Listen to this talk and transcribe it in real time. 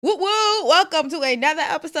Woo woo! Welcome to another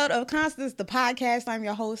episode of Constance the Podcast. I'm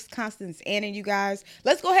your host, Constance Ann, and you guys,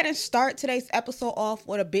 let's go ahead and start today's episode off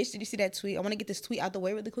with a bitch. Did you see that tweet? I want to get this tweet out the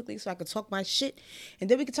way really quickly so I can talk my shit, and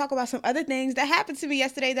then we can talk about some other things that happened to me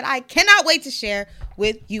yesterday that I cannot wait to share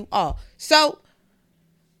with you all. So,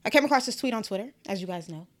 I came across this tweet on Twitter, as you guys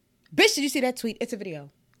know. Bitch, did you see that tweet? It's a video.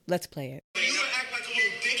 Let's play it. You gonna act like a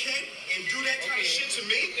little dickhead and do that kind of shit to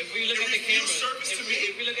me? If we look at the cameras,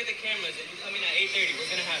 if we look at the cameras and you come in at 8:30, what's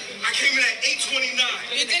gonna happen? I came in at 8:29.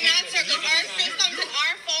 You did not circle our systems and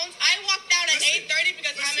our phones. I walked out at 8:30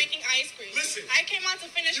 because I'm making ice cream. Listen. I came out to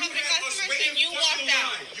finish You up the had us customers waiting and you fucking walked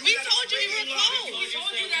out. line. You We had us told you we waiting were in line. closed. We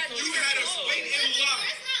told you that You had us waiting in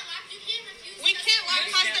line. We can't lock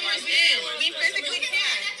customers in. We physically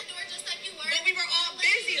can't. But we were all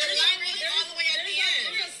busy. The line was all the way at the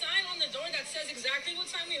end. There's a sign on the door that says exactly what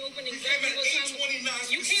time we open, You came exactly at what time.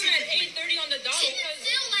 8:29. You came at 8:30 on the dot So- because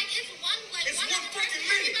It's one fucking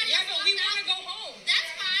minute. yeah, but we want to go home.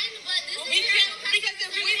 We can't because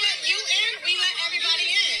if we let you in, we let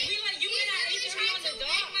everybody in. We let you in at 8:30 on the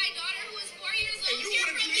dot. And you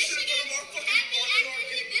wanna do this shit in front of our fucking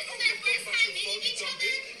arcade. This is their first time meeting each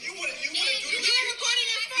other. You wanna do You this were recording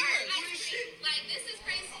us first.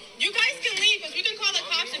 You guys can leave because we can call the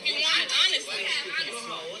cops if you want, honestly.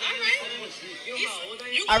 All right.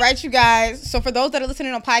 All right, you guys. So for those that are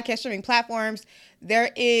listening on podcast streaming platforms,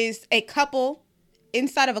 there is a couple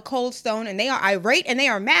inside of a Cold Stone, and they are irate and they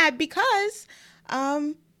are mad because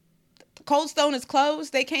Cold Stone is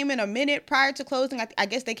closed. They came in a minute prior to closing. I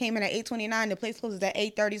guess they came in at 8:29. The place closes at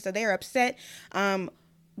 8:30, so they're upset.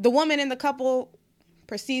 The woman in the couple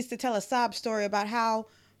proceeds to tell a sob story about how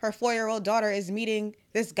her 4-year-old daughter is meeting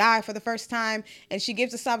this guy for the first time, and she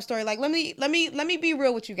gives a sob story like, let me be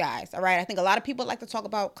real with you guys. All right, I think a lot of people like to talk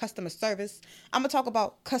about customer service. I'm gonna talk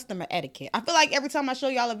about customer etiquette. I feel like every time I show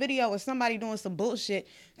y'all a video of somebody doing some bullshit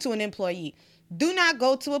to an employee, do not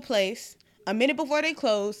go to a place a minute before they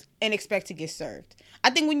close and expect to get served. I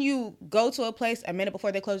think when you go to a place a minute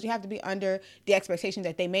before they close, you have to be under the expectation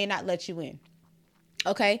that they may not let you in.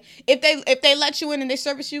 Okay, if they let you in and they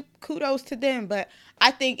service you, kudos to them. But I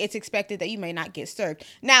think it's expected that you may not get served.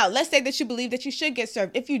 Now, let's say that you believe that you should get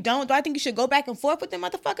served. If you don't, do I think you should go back and forth with them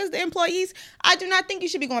motherfuckers, the employees? I do not think you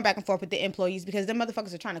should be going back and forth with the employees because them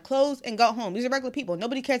motherfuckers are trying to close and go home. These are regular people.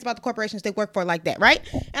 Nobody cares about the corporations they work for like that, right?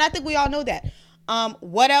 And I think we all know that.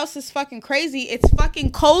 What else is fucking crazy? It's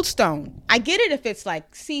fucking Cold Stone. I get it if it's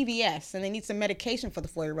like CVS and they need some medication for the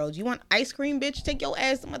 4-year-olds. You want ice cream, bitch? Take your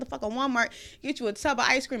ass to motherfucking Walmart, get you a tub of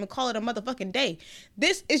ice cream and call it a motherfucking day.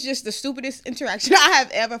 This is just the stupidest interaction I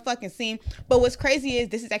have ever fucking seen. But what's crazy is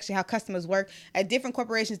this is actually how customers work at different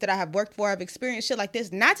corporations that I have worked for. I've experienced shit like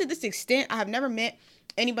this. Not to this extent. I have never met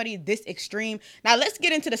anybody this extreme. Now let's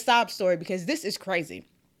get into the sob story because this is crazy.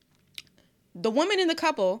 The woman in the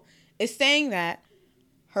couple is saying that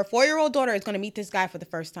her 4-year-old daughter is going to meet this guy for the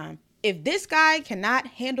first time. If this guy cannot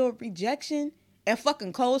handle rejection and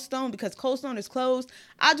fucking Cold Stone because Cold Stone is closed,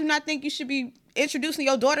 I do not think you should be introducing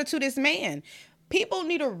your daughter to this man. People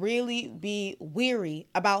need to really be weary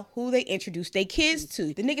about who they introduce their kids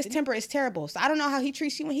to. The nigga's temper is terrible. So I don't know how he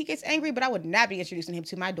treats you when he gets angry, but I would not be introducing him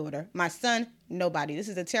to my daughter, my son, nobody. This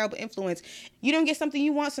is a terrible influence. You don't get something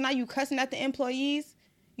you want, so now you cussing at the employees.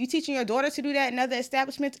 You teaching your daughter to do that in other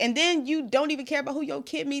establishments, and then you don't even care about who your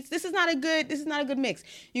kid meets. This is not a good mix.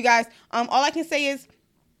 You guys, all I can say is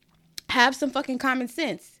have some fucking common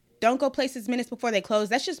sense. Don't go places minutes before they close.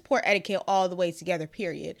 That's just poor etiquette all the way together,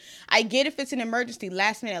 period. I get if it's an emergency,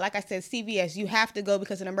 last minute. Like I said, CVS, you have to go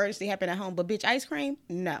because an emergency happened at home. But bitch, ice cream?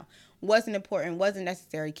 No. Wasn't important, wasn't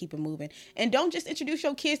necessary. Keep it moving. And don't just introduce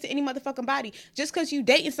your kids to any motherfucking body. Just because you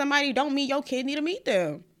dating somebody don't mean your kid need to meet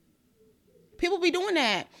them. People be doing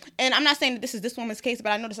that. And I'm not saying that this is this woman's case,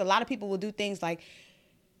 but I notice a lot of people will do things like,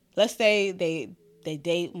 let's say they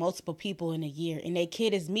date multiple people in a year and their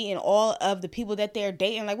kid is meeting all of the people that they're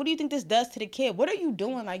dating. Like, what do you think this does to the kid? What are you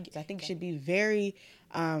doing? Like, I think you should be very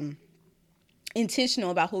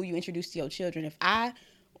intentional about who you introduce to your children. If I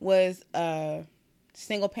was a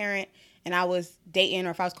single parent and I was dating,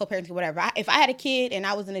 or if I was co-parenting, whatever, if I had a kid and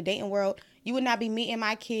I was in the dating world, you would not be meeting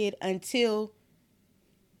my kid until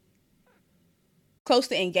close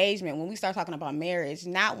to engagement, when we start talking about marriage,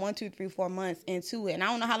 not 1, 2, 3, 4 months into it. And I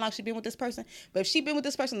don't know how long she's been with this person, but if she's been with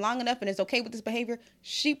this person long enough and is okay with this behavior,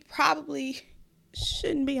 she probably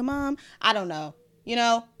shouldn't be a mom. I don't know. You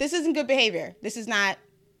know, this isn't good behavior. This is not.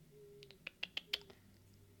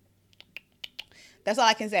 That's all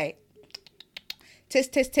I can say.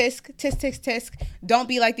 Tisk, tisk, tisk, tisk, tisk, tisk. Don't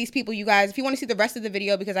be like these people, you guys. If you want to see the rest of the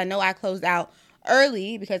video, because I know I closed out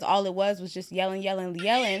early because all it was just yelling.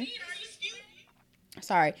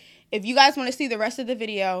 Sorry. If you guys want to see the rest of the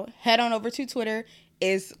video, head on over to Twitter.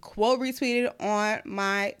 Is quote retweeted on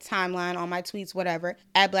my timeline, on my tweets, whatever,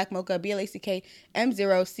 at Black Mocha,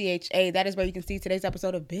 BLACKM0CHA. That is where you can see today's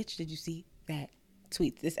episode of Bitch, Did You See That?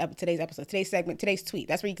 Tweet. Today's episode, today's segment, today's tweet.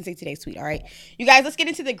 That's where you can see today's tweet, all right? You guys, let's get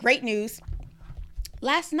into the great news.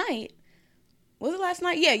 Last night, was it last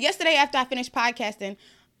night? Yeah, yesterday after I finished podcasting,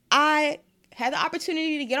 I had the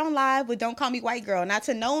opportunity to get on live with Don't Call Me White Girl. Now,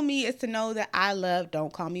 to know me is to know that I love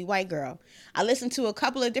Don't Call Me White Girl. I listened to a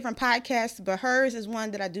couple of different podcasts, but hers is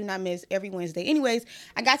one that I do not miss every Wednesday. Anyways,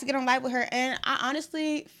 I got to get on live with her, and I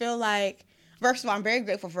honestly feel like, first of all, I'm very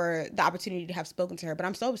grateful for the opportunity to have spoken to her, but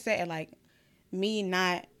I'm so upset at, like, me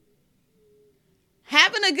not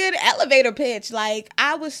having a good elevator pitch. Like,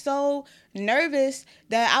 I was so nervous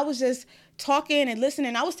that I was just talking and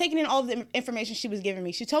listening. I was taking in all the information she was giving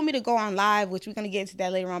me. She told me to go on live, which we're going to get into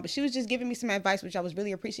that later on, but she was just giving me some advice, which I was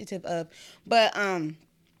really appreciative of. But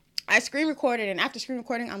I screen recorded, and after screen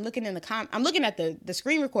recording, I'm looking at the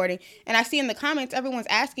screen recording, and I see in the comments everyone's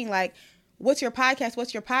asking, like, what's your podcast?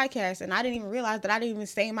 What's your podcast? And I didn't even realize that I didn't even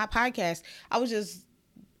say in my podcast. I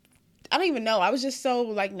don't even know. I was just so,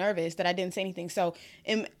 like, nervous that I didn't say anything. So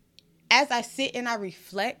as I sit and I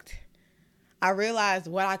reflect, I realized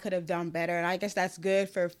what I could have done better, and I guess that's good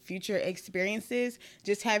for future experiences,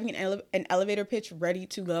 just having an elevator pitch ready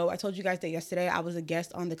to go. I told you guys that yesterday I was a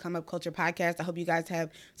guest on the Come Up Culture podcast. I hope you guys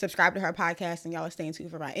have subscribed to her podcast and y'all are staying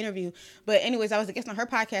tuned for my interview. But anyways, I was a guest on her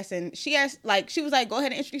podcast, and she was like, go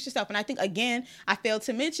ahead and introduce yourself. And I think, again, I failed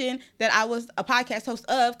to mention that I was a podcast host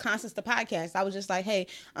of Constance the Podcast. I was just like, hey,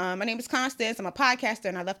 my name is Constance. I'm a podcaster,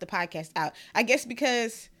 and I left the podcast out. I guess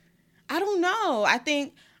because, I don't know.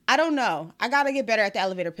 I don't know. I got to get better at the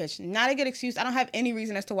elevator pitch. Not a good excuse. I don't have any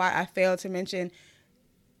reason as to why I failed to mention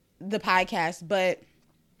the podcast, but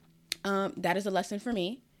that is a lesson for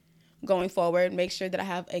me going forward. Make sure that I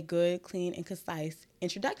have a good, clean, and concise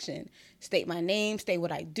introduction. State my name, state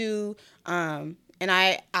what I do, and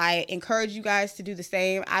I encourage you guys to do the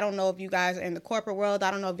same. I don't know if you guys are in the corporate world.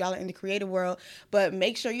 I don't know if y'all are in the creative world, but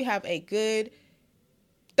make sure you have a good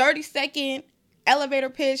 30-second elevator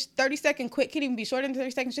pitch, 30-second quick, can even be shorter than 30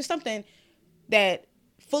 seconds, just something that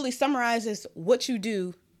fully summarizes what you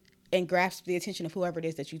do and grasps the attention of whoever it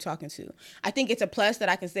is that you're talking to. I think it's a plus that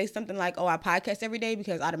I can say something like, oh, I podcast every day,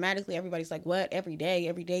 because automatically everybody's like, what? Every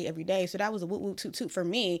day. So that was a woot woot toot toot for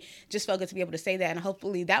me. Just felt good to be able to say that, and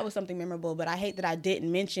hopefully that was something memorable. But I hate that I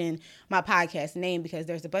didn't mention my podcast name, because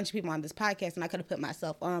there's a bunch of people on this podcast and I could have put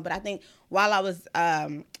myself on. But I think while I was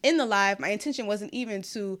in the live, my intention wasn't even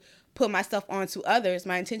to put myself on to others.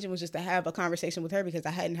 My intention was just to have a conversation with her, because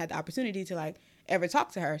I hadn't had the opportunity to, like, ever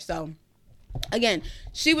talk to her. So again,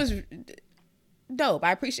 she was dope.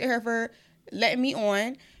 I appreciate her for letting me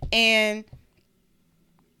on. And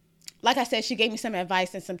like I said, she gave me some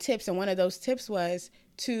advice and some tips. And one of those tips was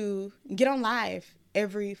to get on live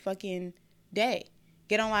every fucking day.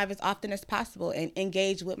 Get on live as often as possible and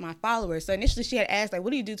engage with my followers. So initially she had asked, like,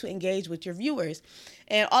 what do you do to engage with your viewers?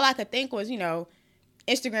 And all I could think was,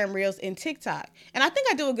 Instagram Reels and TikTok. And I think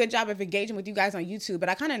I do a good job of engaging with you guys on YouTube, but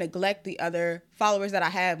I kind of neglect the other followers that I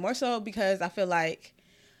have, more so because I feel like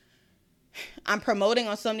I'm promoting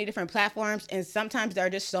on so many different platforms, and sometimes there are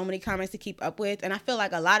just so many comments to keep up with, and I feel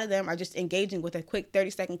like a lot of them are just engaging with a quick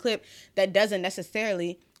 30-second clip that doesn't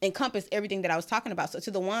necessarily encompass everything that I was talking about. So to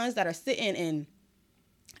the ones that are sitting and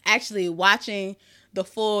actually watching the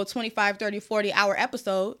full 25, 30, 40-hour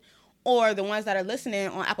episode, or the ones that are listening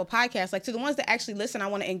on Apple Podcasts, like, to the ones that actually listen, I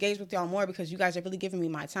want to engage with y'all more, because you guys are really giving me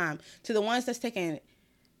my time. To the ones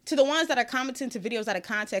that are commenting to videos out of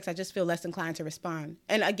context, I just feel less inclined to respond.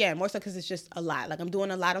 And again, more so because it's just a lot. Like, I'm doing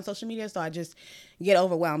a lot on social media, so I just get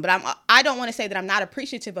overwhelmed. But I don't want to say that I'm not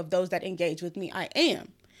appreciative of those that engage with me. I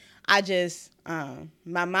am. I just,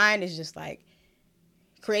 my mind is just like,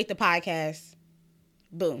 create the podcast,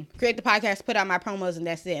 boom. Create the podcast, put out my promos, and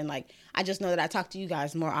that's it. And, like, I just know that I talk to you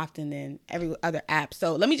guys more often than every other app.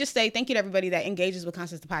 So let me just say thank you to everybody that engages with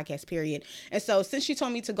Constance the Podcast, period. And so since she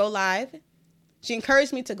told me to go live, she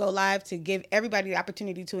encouraged me to go live to give everybody the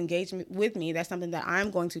opportunity to engage with me. That's something that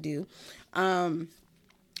I'm going to do. I'm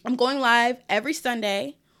going live every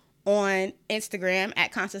Sunday on Instagram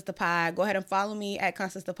at Constance the Pod. Go ahead and follow me at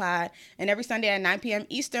Constance the Pod. And every Sunday at 9 p.m.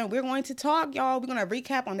 Eastern, we're going to talk, y'all. We're going to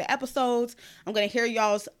recap on the episodes. I'm going to hear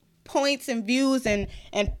y'all's points and views and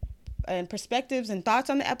and perspectives and thoughts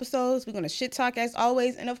on the episodes. We're going to shit talk as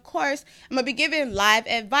always. And of course, I'm going to be giving live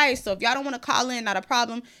advice. So if y'all don't want to call in, not a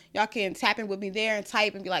problem. Y'all can tap in with me there and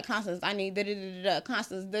type and be like, Constance, I need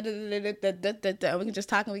Constance, we can just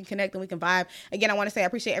talk and we can connect and we can vibe. Again, I want to say I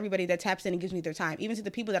appreciate everybody that taps in and gives me their time. Even to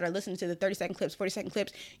the people that are listening to the 30-second clips, 40-second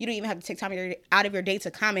clips, you don't even have to take time out of your day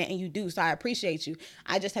to comment, and you do. So I appreciate you.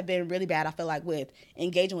 I just have been really bad, I feel like, with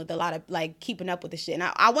engaging with a lot of, like, keeping up with the shit. And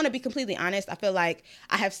I want to be completely honest. I feel like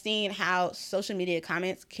I have seen how social media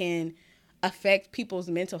comments can affect people's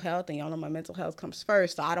mental health, and y'all know my mental health comes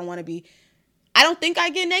first. So I don't think I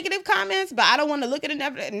get negative comments, but I don't want to look at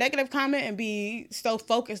a negative comment and be so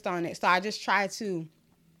focused on it. So I just try to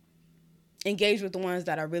engage with the ones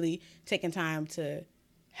that are really taking time to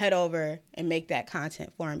head over and make that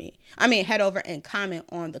content for me. I mean, head over and comment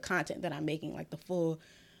on the content that I'm making, like the full,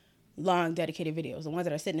 long, dedicated videos. The ones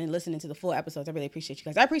that are sitting and listening to the full episodes. I really appreciate you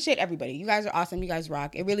guys. I appreciate everybody. You guys are awesome. You guys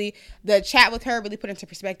rock. The chat with her really put into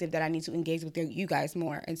perspective that I need to engage with you guys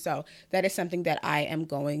more. And so that is something that I am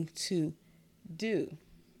going to do.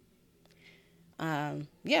 That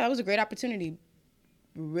was a great opportunity.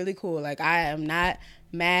 Really cool. Like, I am not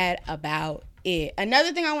mad about it.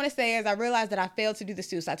 Another thing I want to say is I realized that I failed to do this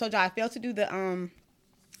too. So I told y'all I failed to do the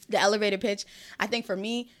elevator pitch. I think for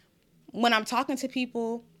me, when I'm talking to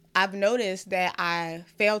people, I've noticed that I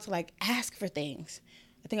fail to, like, ask for things.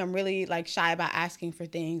 I think I'm really, like, shy about asking for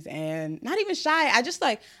things, and not even shy. I just,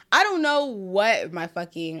 like, I don't know what my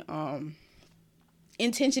fucking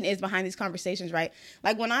intention is behind these conversations, right?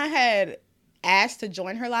 Like, when I had asked to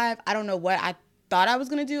join her live, I don't know what I thought I was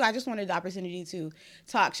going to do. I just wanted the opportunity to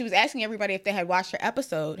talk. She was asking everybody if they had watched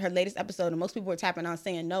her latest episode, and most people were tapping on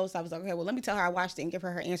saying no. So I was like, okay, well, let me tell her I watched it and give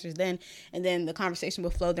her answers then, and then the conversation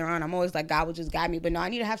will flow thereon. I'm always like, God will just guide me. But no, I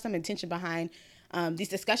need to have some intention behind these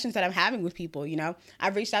discussions that I'm having with people, you know?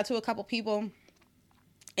 I've reached out to a couple people,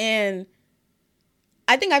 and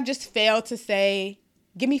I think I've just failed to say,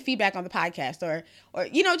 give me feedback on the podcast, or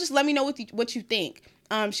you know, just let me know what you think.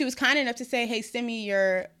 She was kind enough to say, hey, send me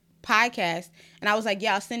your podcast, and I was like,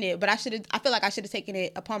 yeah, I'll send it. But I feel like I should have taken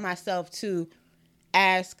it upon myself to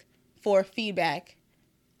ask for feedback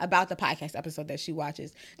about the podcast episode that she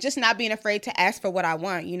watches. Just not being afraid to ask for what I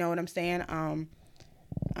want. You know what I'm saying? I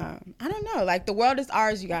don't know. Like, the world is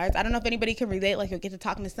ours, you guys. I don't know if anybody can relate. Like, you get to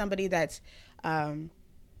talking to somebody that's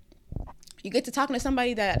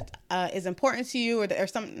is important to you, or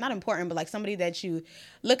some, not important, but like somebody that you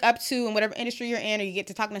look up to in whatever industry you're in, or you get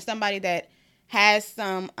to talking to somebody that has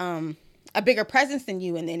some a bigger presence than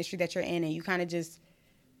you in the industry that you're in, and you kind of just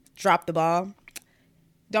drop the ball.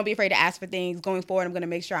 Don't be afraid to ask for things. Going forward, I'm going to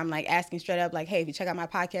make sure I'm, like, asking straight up, like, hey, if you check out my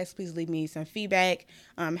podcast, please leave me some feedback.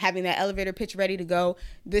 Having that elevator pitch ready to go.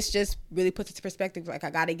 This just really puts it to perspective. Like, I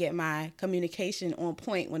got to get my communication on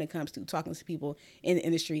point when it comes to talking to people in the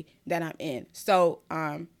industry that I'm in. So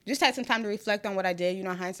just had some time to reflect on what I did. You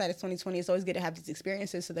know, hindsight is 20/20. It's always good to have these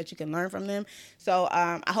experiences so that you can learn from them. So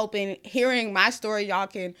I hope in hearing my story, y'all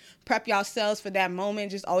can prep yourselves for that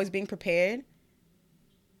moment, just always being prepared.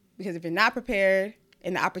 Because if you're not prepared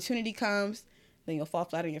and the opportunity comes, then you'll fall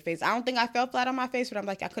flat on your face. I don't think I fell flat on my face, but I'm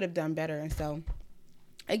like, I could have done better. And so,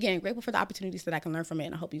 again, grateful for the opportunities that I can learn from it.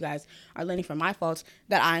 And I hope you guys are learning from my faults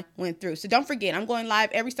that I went through. So don't forget, I'm going live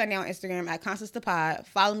every Sunday on Instagram at Constance the Pod.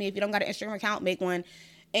 Follow me. If you don't got an Instagram account, make one.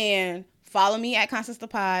 And follow me at Constance the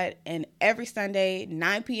Pod. And every Sunday,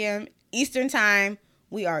 9 p.m. Eastern Time,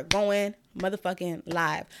 we are going motherfucking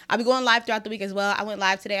live. I'll be going live throughout the week as well. I went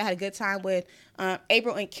live today. I had a good time with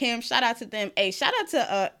April and Kim. Shout out to them. Hey, shout out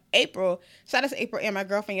to April. Shout out to April and my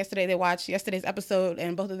girlfriend yesterday. They watched yesterday's episode,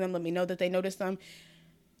 and both of them let me know that they noticed some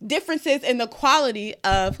differences in the quality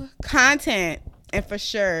of content. And for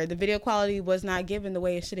sure, the video quality was not given the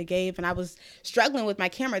way it should have gave, and I was struggling with my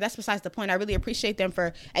camera. That's besides the point. I really appreciate them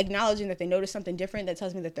for acknowledging that they noticed something different. That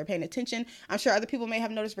tells me that they're paying attention. I'm sure other people may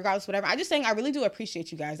have noticed, regardless, whatever. I'm just saying I really do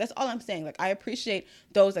appreciate you guys. That's all I'm saying. Like, I appreciate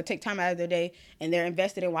those that take time out of their day and they're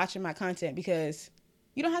invested in watching my content, because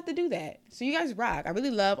you don't have to do that. So you guys rock. I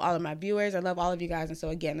really love all of my viewers. I love all of you guys. And so,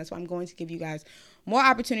 again, that's why I'm going to give you guys more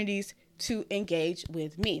opportunities to engage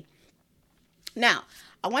with me. Now,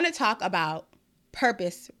 I want to talk about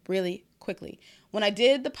purpose really quickly. When I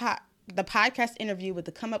did the podcast interview with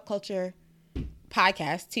the Come Up Culture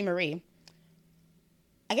podcast, T. Marie,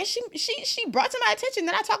 I guess she brought to my attention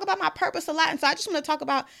that I talk about my purpose a lot. And so I just want to talk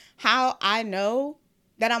about how I know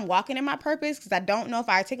that I'm walking in my purpose, because I don't know if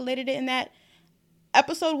I articulated it in that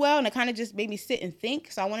episode well, and it kind of just made me sit and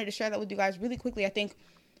think. So I wanted to share that with you guys really quickly. I think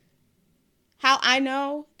how I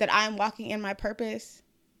know that I'm walking in my purpose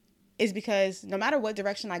is because no matter what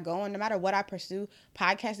direction I go in, no matter what I pursue,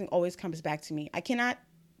 podcasting always comes back to me. I cannot,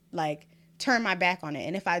 like, turn my back on it.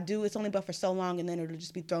 And if I do, it's only but for so long, and then it'll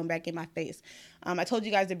just be thrown back in my face. I told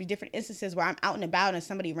you guys there'd be different instances where I'm out and about and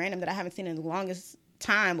somebody random that I haven't seen in the longest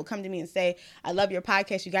time will come to me and say, I love your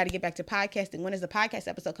podcast. You got to get back to podcasting. When is the podcast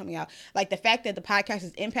episode coming out? Like, the fact that the podcast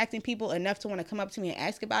is impacting people enough to want to come up to me and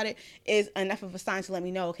ask about it is enough of a sign to let me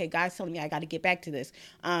know, okay, God's telling me I got to get back to this.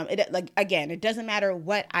 It doesn't matter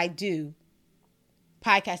what I do.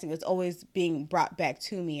 Podcasting is always being brought back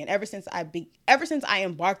to me. And ever since I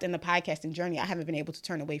embarked in the podcasting journey, I haven't been able to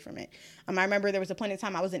turn away from it. I remember there was a point in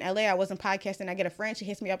time I was in LA, I wasn't podcasting. I get a friend, she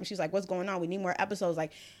hits me up and she's like, what's going on? We need more episodes.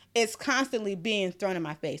 Like, it's constantly being thrown in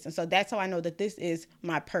my face. And so that's how I know that this is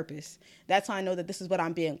my purpose. That's how I know that this is what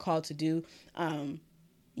I'm being called to do.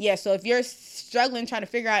 So if you're struggling, trying to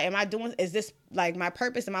figure out, is this like my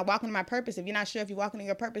purpose? Am I walking in my purpose? If you're not sure if you're walking in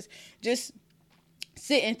your purpose, just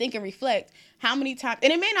sit and think and reflect how many times,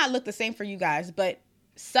 and it may not look the same for you guys, but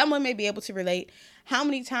someone may be able to relate. How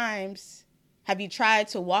many times have you tried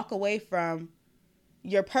to walk away from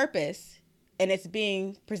your purpose and it's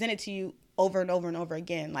being presented to you over and over and over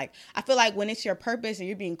again? Like, I feel like when it's your purpose and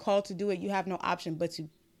you're being called to do it, you have no option but to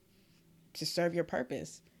serve your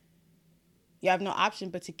purpose. You have no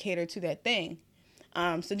option but to cater to that thing.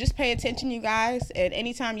 So just pay attention, you guys. And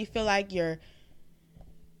anytime you feel like you're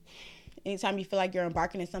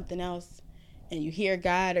embarking in something else and you hear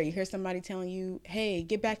God or you hear somebody telling you, hey,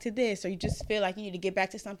 get back to this, or you just feel like you need to get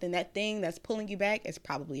back to something, that thing that's pulling you back is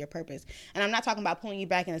probably your purpose. And I'm not talking about pulling you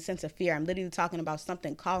back in a sense of fear. I'm literally talking about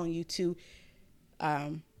something calling you to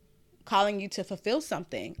fulfill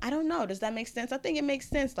something. I don't know. Does that make sense? I think it makes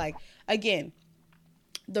sense. Like, again,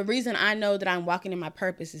 the reason I know that I'm walking in my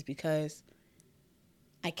purpose is because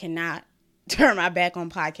I cannot turn my back on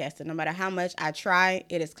podcasting. No matter how much I try,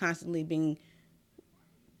 it is constantly being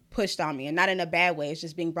pushed on me, and not in a bad way. It's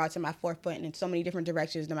just being brought to my forefront in so many different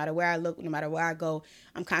directions. No matter where I look, no matter where I go,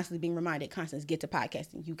 I'm constantly being reminded, constantly get to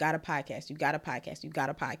podcasting. You got a podcast. You got a podcast. You got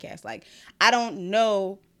a podcast. Like, I don't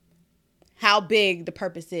know how big the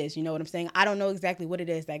purpose is. You know what I'm saying? I don't know exactly what it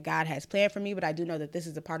is that God has planned for me, but I do know that this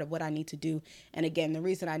is a part of what I need to do. And again, the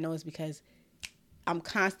reason I know is because I'm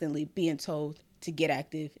constantly being told to get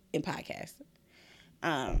active in podcasts.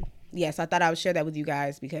 So I thought I would share that with you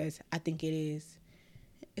guys because I think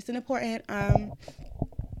it's an important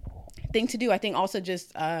thing to do. I think also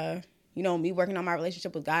just me working on my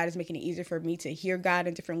relationship with God is making it easier for me to hear God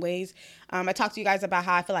in different ways. I talked to you guys about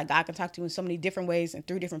how I feel like God can talk to you in so many different ways and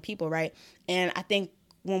through different people, right? And I think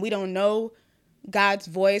when we don't know God's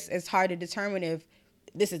voice, it's hard to determine if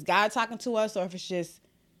this is God talking to us or if it's just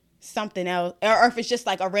something else, or if it's just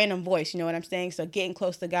like a random voice, you know what I'm saying? So getting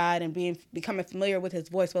close to God and becoming familiar with his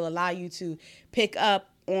voice will allow you to pick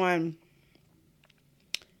up on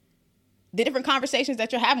the different conversations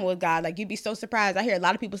that you're having with God. Like, you'd be so surprised. I hear a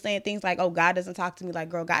lot of people saying things like, oh, God doesn't talk to me. Like,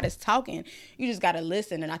 girl, God is talking. You just got to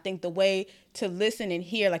listen. And I think the way to listen and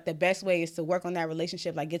hear, like, the best way is to work on that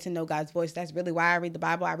relationship, like, get to know God's voice. That's really why I read the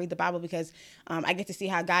Bible. I read the Bible because I get to see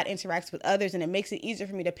how God interacts with others, and it makes it easier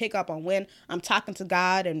for me to pick up on when I'm talking to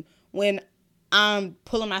God and when I'm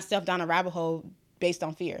pulling myself down a rabbit hole based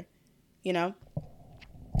on fear, you know?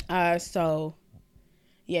 You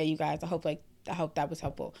guys, I hope that was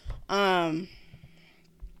helpful. I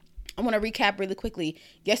want to recap really quickly.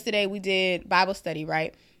 Yesterday we did Bible study,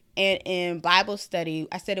 right? And in Bible study,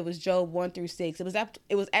 I said it was Job 1-6.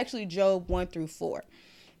 It was actually Job 1-4.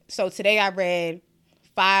 So today I read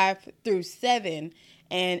 5-7.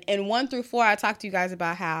 And in 1-4, I talked to you guys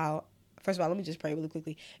about how, first of all, let me just pray really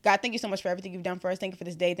quickly. God, thank you so much for everything you've done for us. Thank you for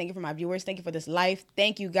this day. Thank you for my viewers. Thank you for this life.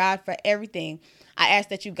 Thank you, God, for everything. I ask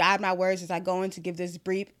that you guide my words as I go in to give this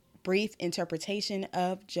brief interpretation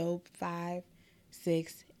of Job 5,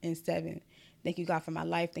 6, and 7. Thank you, God, for my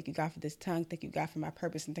life. Thank you, God, for this tongue. Thank you, God, for my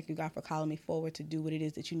purpose. And thank you, God, for calling me forward to do what it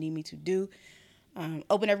is that you need me to do.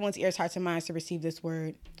 Open everyone's ears, hearts, and minds to receive this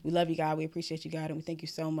word. We love you, God. We appreciate you, God. And we thank you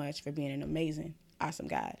so much for being an amazing, awesome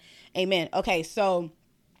God. Amen. Okay, so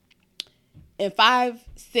in 5,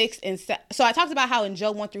 6, and 7. So I talked about how in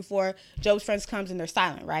Job 1-4, Job's friends comes and they're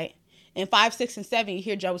silent, right? In 5, 6, and 7, you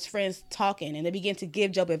hear Job's friends talking, and they begin to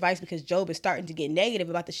give Job advice because Job is starting to get negative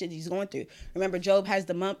about the shit he's going through. Remember, Job has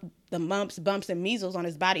the mumps, bumps, and measles on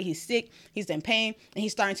his body. He's sick, he's in pain, and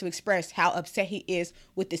he's starting to express how upset he is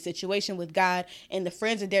with the situation with God. And the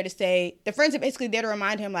friends are basically there to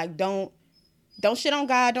remind him, like, don't shit on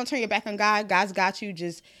God, don't turn your back on God. God's got you.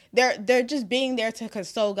 They're just being there to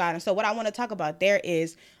console God. And so what I want to talk about there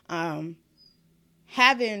is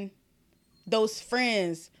having those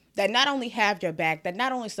friends that not only have your back, that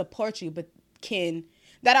not only support you, but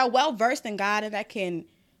that are well versed in God and that can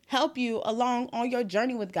help you along on your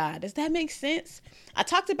journey with God. Does that make sense? I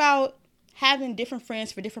talked about having different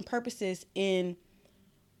friends for different purposes.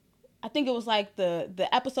 I think it was like the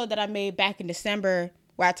episode that I made back in December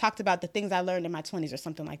where I talked about the things I learned in my 20s or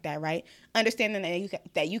something like that, right? Understanding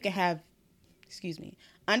that you can have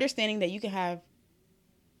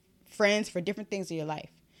friends for different things in your life.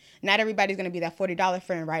 Not everybody's going to be that $40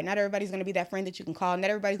 friend, right? Not everybody's going to be that friend that you can call.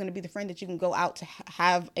 Not everybody's going to be the friend that you can go out to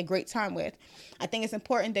have a great time with. I think it's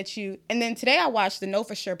important that and then today I watched the Know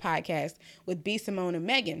For Sure podcast with B. Simone and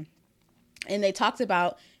Megan. And they talked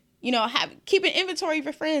about, keeping inventory of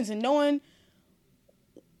your friends and knowing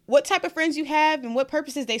what type of friends you have and what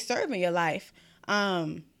purposes they serve in your life.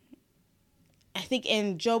 I think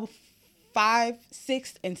in Job 5,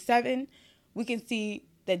 6, and 7, we can see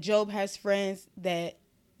that Job has friends that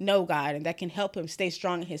know God and that can help him stay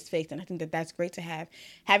strong in his faith. And I think that that's great to have.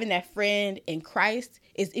 Having that friend in Christ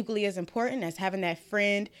is equally as important as having that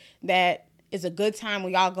friend that is a good time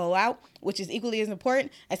when y'all go out, which is equally as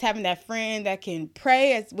important as having that friend that can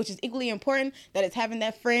pray, which is equally important, that it's having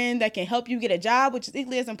that friend that can help you get a job, which is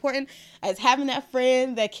equally as important as having that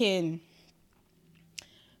friend that can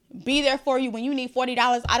be there for you when you need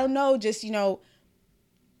 $40. I don't know, just,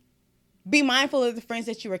 be mindful of the friends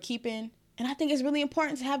that you are keeping. And I think it's really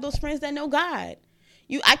important to have those friends that know God.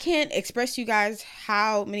 I can't express to you guys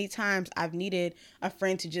how many times I've needed a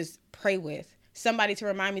friend to just pray with. Somebody to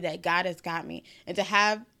remind me that God has got me. And to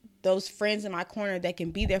have those friends in my corner that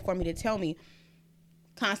can be there for me to tell me,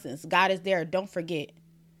 Constance, God is there. Don't forget.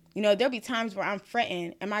 There'll be times where I'm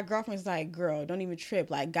fretting and my girlfriend's like, girl, don't even trip.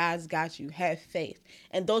 Like, God's got you. Have faith.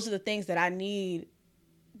 And those are the things that I need.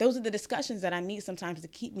 Those are the discussions that I need sometimes to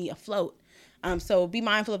keep me afloat. So be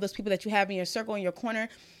mindful of those people that you have in your circle, in your corner.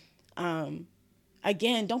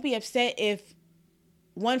 Again, don't be upset if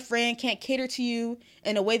one friend can't cater to you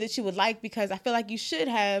in a way that you would like, because I feel like you should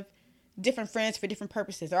have different friends for different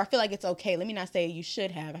purposes. Or I feel like it's okay. Let me not say you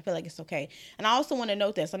should have. I feel like it's okay. And I also want to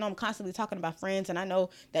note this. I know I'm constantly talking about friends, and I know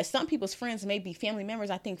that some people's friends may be family members.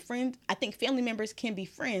 I think family members can be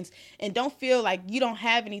friends, and don't feel like you don't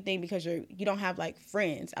have anything because you don't have like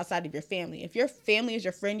friends outside of your family. If your family is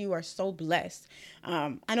your friend, you are so blessed.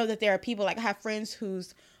 I know that there are people, like I have friends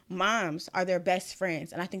whose moms are their best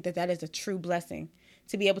friends, and I think that that is a true blessing.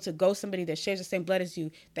 To be able to go somebody that shares the same blood as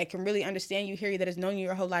you, that can really understand you, hear you, that has known you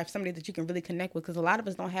your whole life, somebody that you can really connect with, because a lot of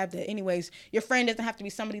us don't have that anyways. Your friend doesn't have to be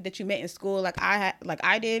somebody that you met in school like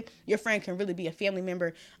I did. Your friend can really be a family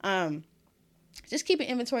member. Just keeping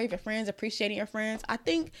inventory of your friends, appreciating your friends. I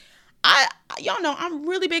think y'all know I'm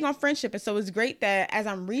really big on friendship, and so it's great that as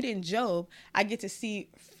I'm reading Job, I get to see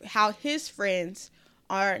how his friends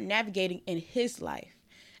are navigating in his life.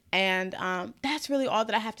 And that's really all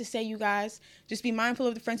that I have to say, you guys. Just be mindful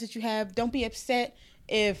of the friends that you have. Don't be upset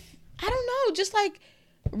if, I don't know, just like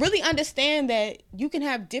really understand that you can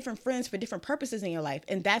have different friends for different purposes in your life.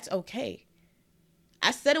 And that's okay.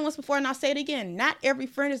 I said it once before and I'll say it again. Not every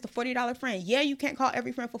friend is the $40 friend. Yeah, you can't call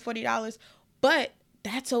every friend for $40, but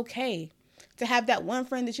that's okay. To have that one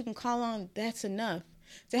friend that you can call on, that's enough.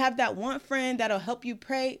 To have that one friend that'll help you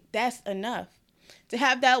pray, that's enough. To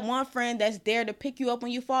have that one friend that's there to pick you up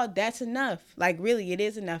when you fall, that's enough. Like, really, it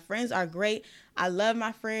is enough. Friends are great. I love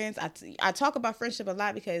my friends. I talk about friendship a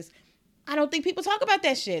lot because I don't think people talk about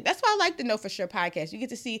that shit. That's why I like the Know For Sure podcast. You get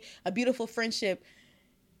to see a beautiful friendship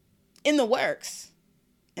in the works.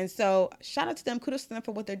 And so shout out to them. Kudos to them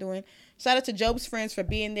for what they're doing. Shout out to Job's friends for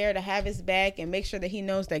being there to have his back and make sure that he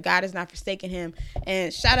knows that God has not forsaken him.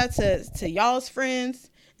 And shout out to y'all's friends.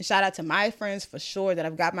 And shout out to my friends for sure that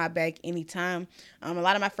I've got my back anytime. A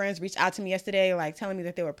lot of my friends reached out to me yesterday, like telling me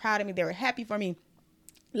that they were proud of me. They were happy for me,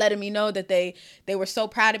 letting me know that they were so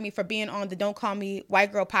proud of me for being on the Don't Call Me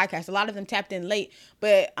White Girl podcast. A lot of them tapped in late,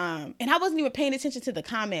 but and I wasn't even paying attention to the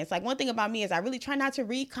comments. Like, one thing about me is I really try not to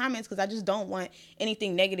read comments because I just don't want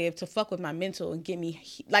anything negative to fuck with my mental and get me,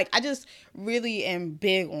 like, I just really am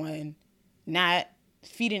big on not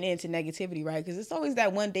feeding into negativity, right? Because it's always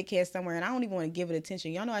that one dickhead somewhere and I don't even want to give it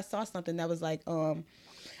attention. Y'all know I saw something that was like,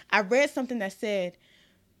 I read something that said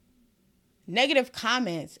negative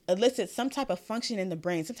comments elicit some type of function in the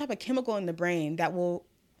brain, some type of chemical in the brain that will,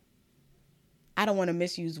 I don't want to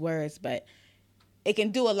misuse words, but it can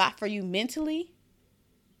do a lot for you mentally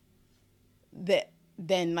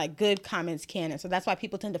than like good comments can. And so that's why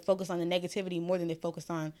people tend to focus on the negativity more than they focus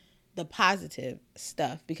on the positive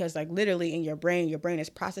stuff, because like literally in your brain is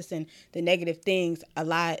processing the negative things a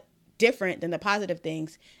lot different than the positive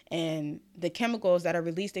things. And the chemicals that are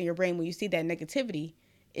released in your brain when you see that negativity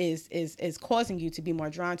is causing you to be more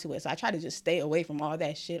drawn to it. So I try to just stay away from all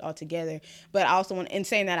that shit altogether. But I also want, in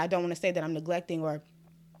saying that, I don't want to say that I'm neglecting or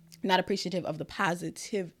not appreciative of the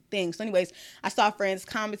things. So anyways, I saw friends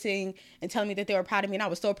commenting and telling me that they were proud of me, and I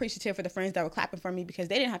was so appreciative for the friends that were clapping for me, because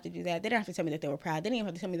they didn't have to do that. They didn't have to tell me that they were proud. They didn't even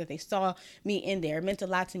have to tell me that they saw me in there. It meant a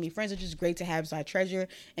lot to me. Friends are just great to have, so I treasure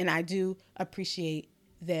and I do appreciate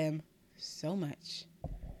them so much.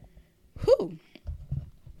 Whew.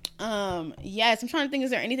 Yes, I'm trying to think,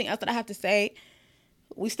 is there anything else that I have to say?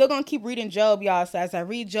 We still gonna keep reading Job, y'all. So as I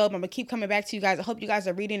read Job, I'm gonna keep coming back to you guys. I hope you guys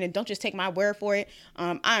are reading, and don't just take my word for it.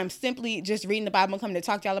 I am simply just reading the Bible and coming to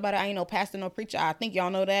talk to y'all about it. I ain't no pastor, no preacher. I think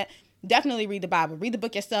y'all know that. Definitely read the Bible. Read the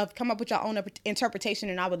book yourself. Come up with your own interpretation,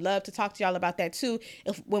 and I would love to talk to y'all about that too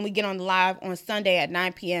when we get on the live on Sunday at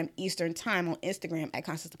 9 p.m. Eastern time on Instagram at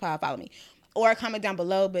Constance the Pod. Follow me. Or comment down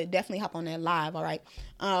below, but definitely hop on that live, all right?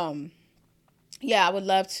 Yeah, I would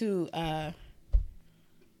love to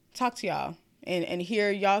talk to y'all and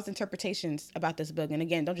hear y'all's interpretations about this book. And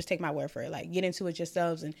again, don't just take my word for it. Like, get into it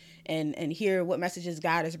yourselves and hear what messages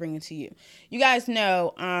God is bringing to you. You guys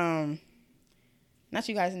know, not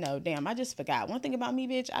you guys know, damn, I just forgot. One thing about me,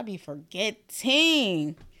 bitch, I be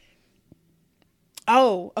forgetting.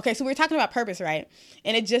 Oh, okay, so we were talking about purpose, right?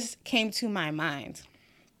 And it just came to my mind.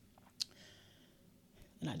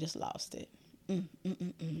 And I just lost it.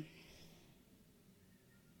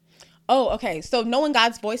 Oh, okay. So knowing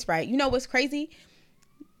God's voice, right? You know what's crazy?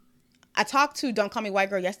 I talked to Don't Call Me White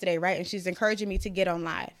Girl yesterday, right? And she's encouraging me to get on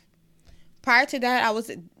live. Prior to that,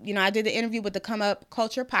 I did the interview with the Come Up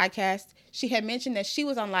Culture podcast. She had mentioned that she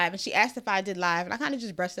was on live, and she asked if I did live. And I kind of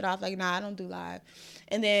just brushed it off like, nah, I don't do live.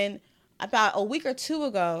 And then about a week or two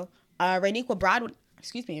ago, Raniqua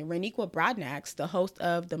Broadnax, the host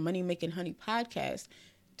of the Money Making Honey podcast,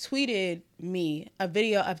 tweeted me a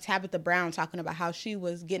video of Tabitha Brown talking about how she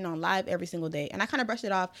was getting on live every single day. And I kind of brushed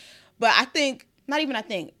it off. But God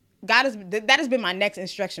that has been my next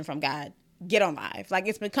instruction from God. Get on live. Like,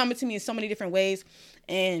 it's been coming to me in so many different ways.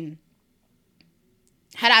 And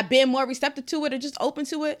had I been more receptive to it or just open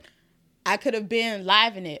to it, I could have been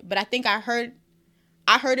live in it. But I think I heard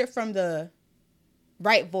it from the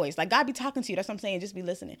right voice. Like, God be talking to you. That's what I'm saying. Just be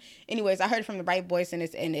listening. Anyways, I heard it from the right voice, and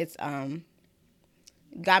it's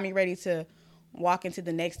got me ready to walk into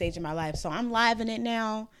the next stage of my life. So I'm live in it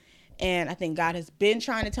now, and I think God has been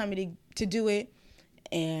trying to tell me to do it.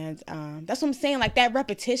 And that's what I'm saying, like that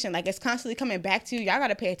repetition, like it's constantly coming back to you. Y'all got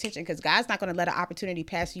to pay attention, because God's not going to let an opportunity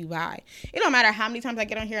pass you by. It don't matter how many times I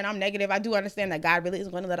get on here and I'm negative. I do understand that God really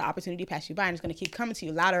isn't going to let an opportunity pass you by, and it's going to keep coming to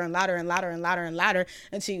you louder and louder and louder and louder and louder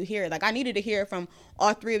until you hear it. Like, I needed to hear it from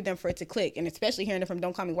all three of them for it to click, and especially hearing it from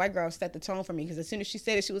Don't Call Me White Girl set the tone for me, because as soon as she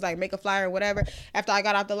said it, she was like, make a flyer or whatever. After I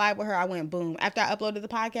got off the live with her, I went boom. After I uploaded the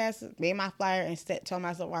podcast, made my flyer and told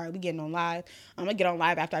myself, all right, we getting on live. I'm going to get on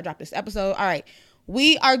live after I drop this episode. All right.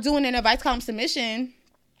 We are doing an advice column submission,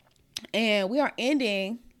 and we are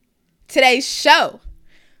ending today's show.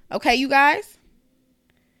 Okay, you guys?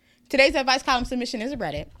 Today's advice column submission is a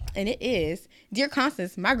Reddit, and it is, Dear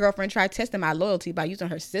Constance, my girlfriend tried testing my loyalty by using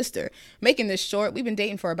her sister. Making this short, we've been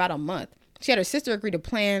dating for about a month. She had her sister agree to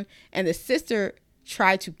plan, and the sister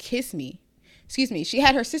tried to kiss me. She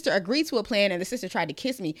had her sister agree to a plan, and the sister tried to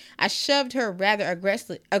kiss me. I shoved her rather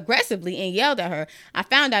aggressively and yelled at her. I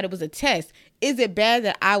found out it was a test. Is it bad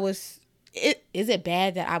that I was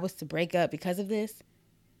to break up because of this?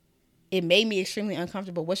 It made me extremely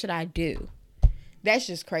uncomfortable. What should I do? That's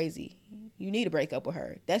just crazy. You need to break up with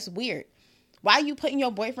her. That's weird. Why are you putting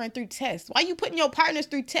your boyfriend through tests? Why are you putting your partners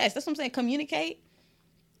through tests? That's what I'm saying. Communicate.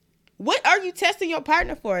 What are you testing your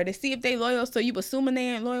partner for? To see if they loyal, so you assuming they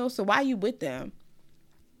ain't loyal, so why are you with them?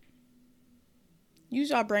 Use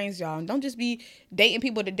your brains, y'all. And don't just be dating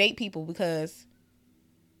people to date people, because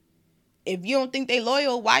if you don't think they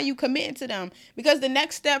loyal, why are you committing to them? Because the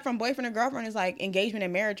next step from boyfriend and girlfriend is like engagement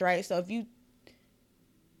and marriage, right? So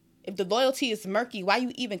if the loyalty is murky, why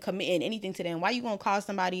you even committing anything to them? Why you gonna call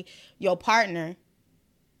somebody your partner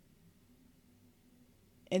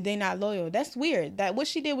and they not loyal? That's weird. That what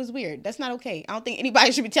she did was weird. That's not okay. I don't think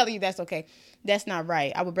anybody should be telling you that's okay. That's not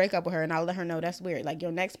right. I would break up with her, and I'll let her know that's weird. Like,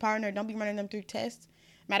 your next partner, don't be running them through tests.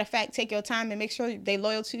 Matter of fact, take your time and make sure they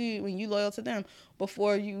loyal to you when you loyal to them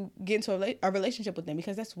before you get into a relationship with them,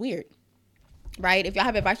 because that's weird. Right? If y'all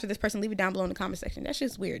have advice for this person, leave it down below in the comment section. That's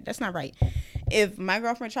just weird. That's not right. If my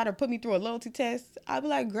girlfriend tried to put me through a loyalty test, I'd be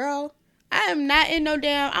like, girl, I am not in no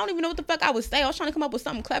damn, I don't even know what the fuck I would say. I was trying to come up with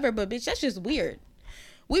something clever, but bitch, that's just weird.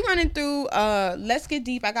 We running through Let's Get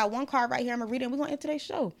Deep. I got one card right here. I'm going to read it, and we're going to end today's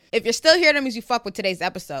show. If you're still here, that means you fuck with today's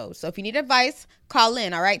episode. So if you need advice, call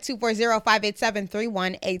in, all right?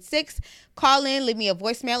 240-587-3186. Call in, leave me a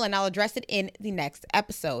voicemail, and I'll address it in the next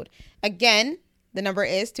episode. Again, The number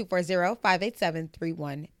is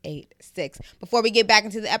 240-587-3186. Before we get back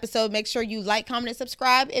into the episode, make sure you like, comment, and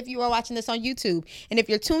subscribe if you are watching this on YouTube. And if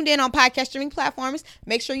you're tuned in on podcast streaming platforms,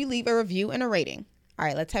 make sure you leave a review and a rating. All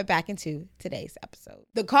right, let's head back into today's episode.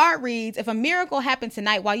 The card reads, if a miracle happened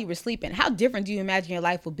tonight while you were sleeping, how different do you imagine your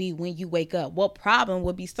life will be when you wake up? What problem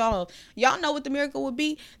would be solved? Y'all know what the miracle would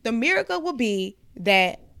be? The miracle would be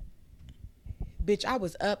that, bitch, I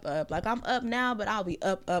was up. Like, I'm up now, but I'll be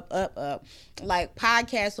up. Like,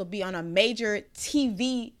 podcasts will be on a major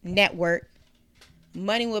TV network.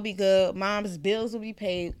 Money will be good. Mom's bills will be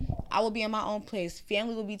paid. I will be in my own place.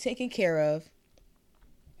 Family will be taken care of.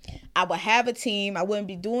 I would have a team. I wouldn't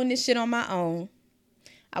be doing this shit on my own.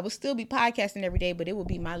 I would still be podcasting every day, but it would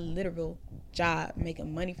be my literal job,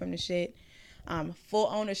 making money from the shit. Full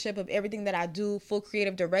ownership of everything that I do. Full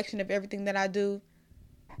creative direction of everything that I do.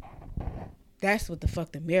 That's what the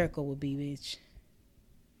fuck the miracle would be, bitch.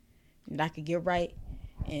 And I could get right.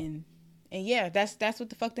 And yeah, that's what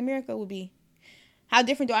the fuck the miracle would be. How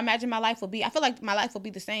different do I imagine my life will be? I feel like my life will be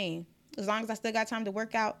the same. As long as I still got time to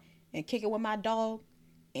work out and kick it with my dog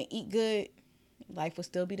and eat good, life will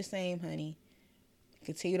still be the same, honey.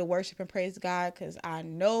 Continue to worship and praise God, because I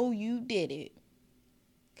know you did it.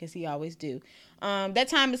 Because he always do. That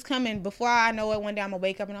time is coming. Before I know it, one day I'm going to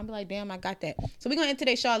wake up and I'll be like, damn, I got that. So we're going to end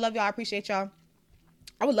today's show. I love y'all. I appreciate y'all.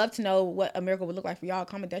 I would love to know what a miracle would look like for y'all.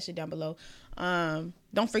 Comment that shit down below.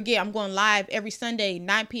 Don't forget, I'm going live every Sunday,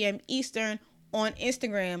 9 p.m. Eastern on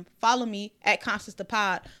Instagram. Follow me at Constance the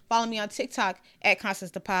Pod. Follow me on TikTok at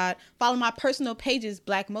Constance the Pod. Follow my personal pages,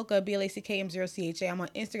 Black Mocha, BLACKM0CHA. I'm on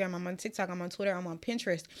Instagram, I'm on TikTok, I'm on Twitter, I'm on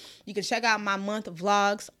Pinterest. You can check out my month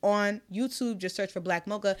vlogs on YouTube. Just search for Black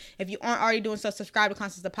Mocha. If you aren't already doing so, subscribe to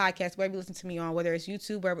Constance the Podcast, wherever you listen to me on, whether it's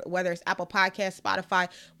YouTube, whether it's Apple Podcasts, Spotify,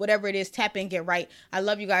 whatever it is, tap in, get right. I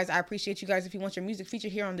love you guys. I appreciate you guys. If you want your music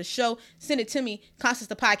featured here on the show, send it to me,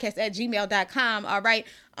 ConstanceThePodcast@gmail.com. All right.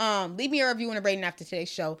 Leave me a review and a rating after today's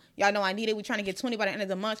show. Y'all know I need it. We're trying to get 20 by the end of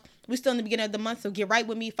the month. We're still in the beginning of the month, so get right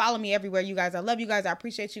with me. Follow me everywhere, you guys. I love you guys. I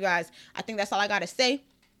appreciate you guys. I think that's all I got to say.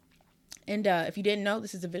 And if you didn't know,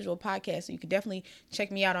 this is a visual podcast, so you can definitely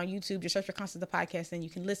check me out on YouTube. Just search for Constance the Podcast, and you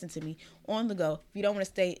can listen to me on the go. If you don't want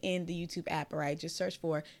to stay in the YouTube app, all right, just search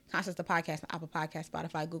for Constance the Podcast on Apple Podcasts,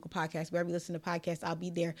 Spotify, Google Podcasts, wherever you listen to podcasts. I'll be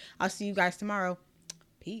there. I'll see you guys tomorrow.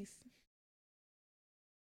 Peace.